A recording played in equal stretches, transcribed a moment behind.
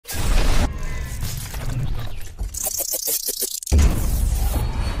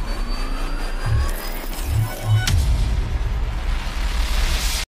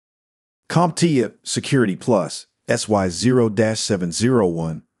CompTIA Security Plus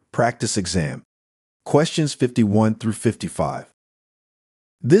SY0-701 Practice Exam. Questions 51 through 55.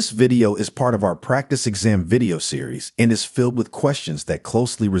 This video is part of our practice exam video series and is filled with questions that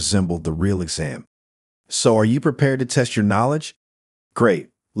closely resemble the real exam. So are you prepared to test your knowledge? Great,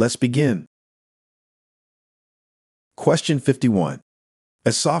 let's begin. Question 51.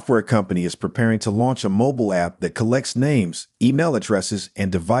 A software company is preparing to launch a mobile app that collects names, email addresses,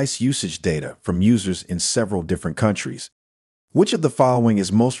 and device usage data from users in several different countries. Which of the following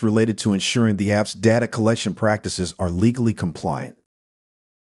is most related to ensuring the app's data collection practices are legally compliant?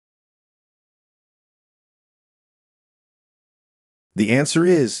 The answer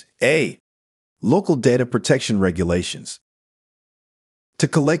is A. Local data protection regulations. To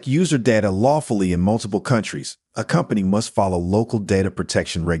collect user data lawfully in multiple countries, a company must follow local data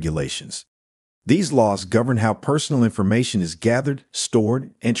protection regulations. These laws govern how personal information is gathered,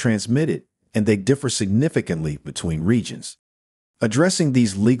 stored, and transmitted, and they differ significantly between regions. Addressing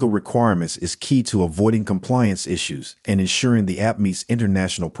these legal requirements is key to avoiding compliance issues and ensuring the app meets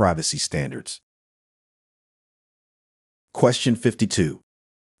international privacy standards. Question 52.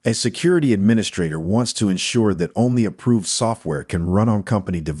 A security administrator wants to ensure that only approved software can run on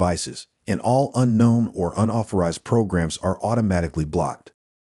company devices, and all unknown or unauthorized programs are automatically blocked.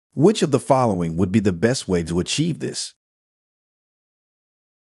 Which of the following would be the best way to achieve this?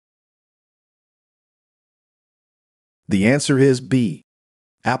 The answer is B.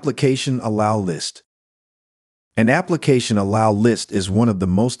 Application Allow List. An application allow list is one of the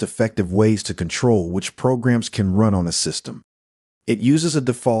most effective ways to control which programs can run on a system. It uses a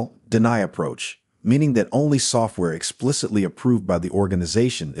default deny approach, meaning that only software explicitly approved by the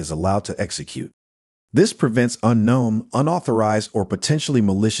organization is allowed to execute. This prevents unknown, unauthorized, or potentially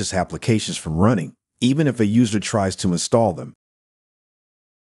malicious applications from running, even if a user tries to install them.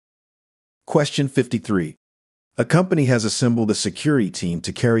 Question 53. A company has assembled a security team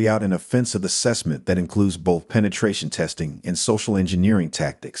to carry out an offensive assessment that includes both penetration testing and social engineering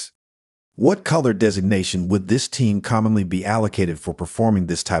tactics. What color designation would this team commonly be allocated for performing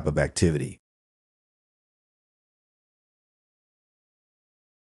this type of activity?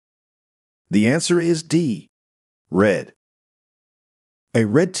 The answer is D. Red. A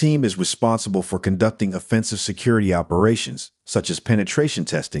red team is responsible for conducting offensive security operations, such as penetration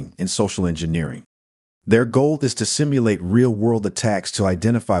testing and social engineering. Their goal is to simulate real-world attacks to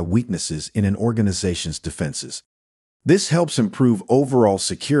identify weaknesses in an organization's defenses. This helps improve overall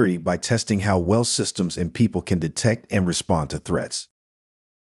security by testing how well systems and people can detect and respond to threats.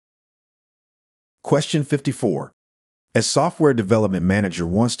 Question 54. A software development manager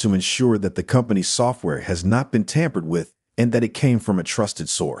wants to ensure that the company's software has not been tampered with and that it came from a trusted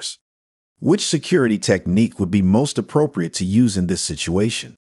source. Which security technique would be most appropriate to use in this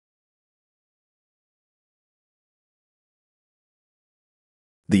situation?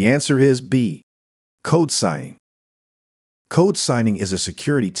 The answer is B. Code signing. Code signing is a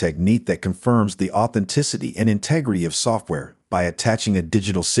security technique that confirms the authenticity and integrity of software by attaching a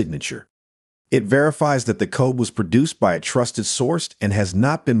digital signature. It verifies that the code was produced by a trusted source and has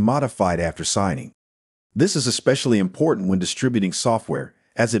not been modified after signing. This is especially important when distributing software,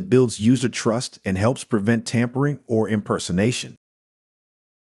 as it builds user trust and helps prevent tampering or impersonation.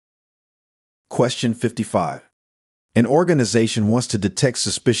 Question 55. An organization wants to detect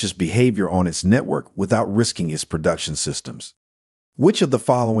suspicious behavior on its network without risking its production systems. Which of the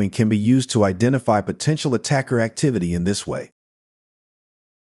following can be used to identify potential attacker activity in this way?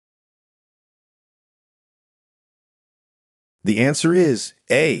 The answer is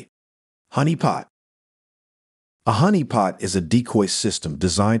A. Honeypot. A honeypot is a decoy system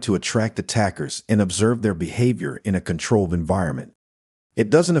designed to attract attackers and observe their behavior in a controlled environment. It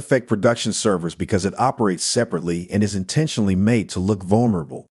doesn't affect production servers because it operates separately and is intentionally made to look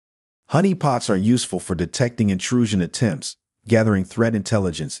vulnerable. Honeypots are useful for detecting intrusion attempts, gathering threat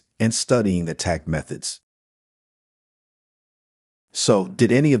intelligence, and studying attack methods. So,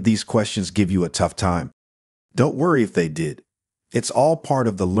 did any of these questions give you a tough time? Don't worry if they did. It's all part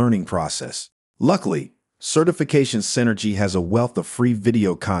of the learning process. Luckily, Certification Cynergy has a wealth of free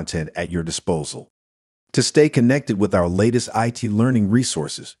video content at your disposal. To stay connected with our latest IT learning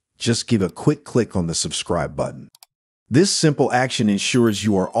resources, just give a quick click on the subscribe button. This simple action ensures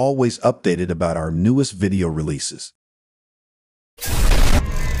you are always updated about our newest video releases.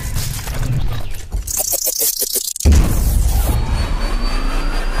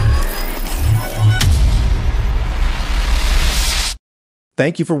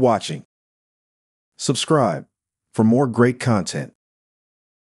 Thank you for watching. Subscribe for more great content.